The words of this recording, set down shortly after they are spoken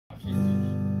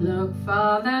Look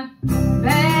for the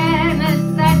bare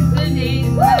necessities,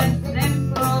 the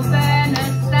simple bare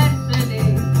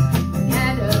necessities.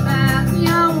 Forget about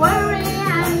your worry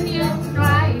and your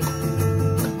strife.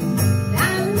 I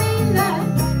mean the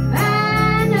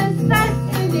bare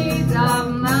necessities of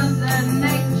Mother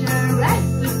Nature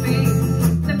recipes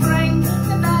to bring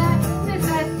the bare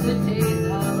necessities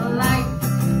of life.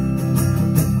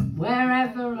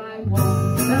 Wherever I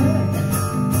wander,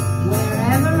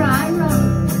 wherever I roam,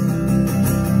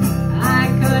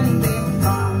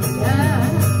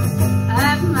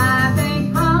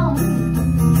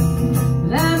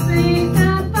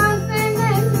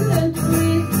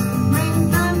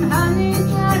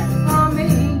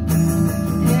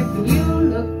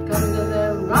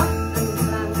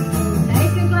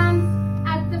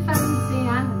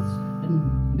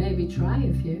 try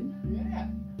a few. Yeah.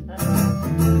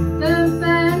 The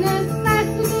bare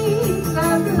necessities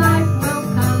of life will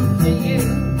come to you.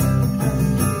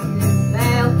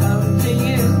 They'll come to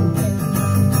you.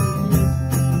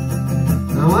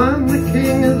 Now I'm the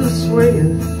king of the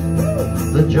swingers,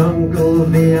 the jungle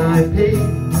VIP.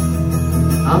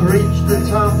 I've reached the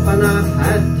top and I've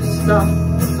had to stop,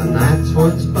 and that's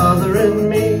what's bothering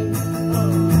me.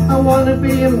 I wanna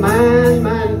be a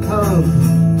man cub,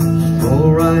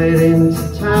 stroll right into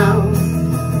town,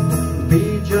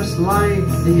 be just like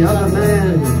the other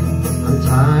men. I'm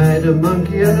tired of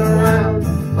monkeying around.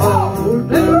 Oh,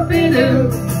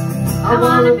 doopy-doo, I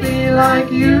wanna be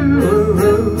like you.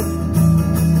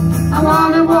 I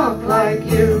wanna walk like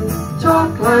you,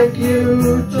 talk like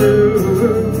you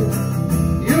too.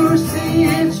 You see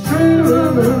it's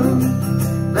true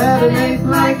that an ape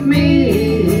like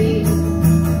me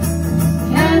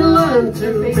can learn to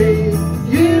be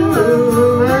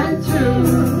human too.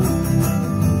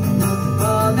 Look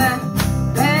for the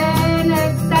bare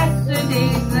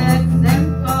necessities, the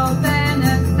simple bare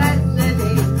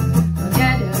necessities.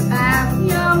 Forget about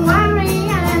your worry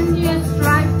and your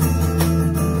strife.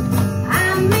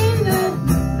 I mean the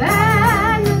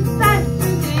bare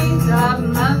necessities of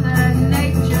Mother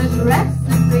Nature's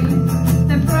recipes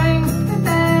to bring the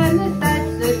bare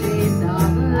necessities of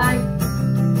life.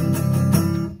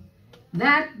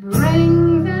 That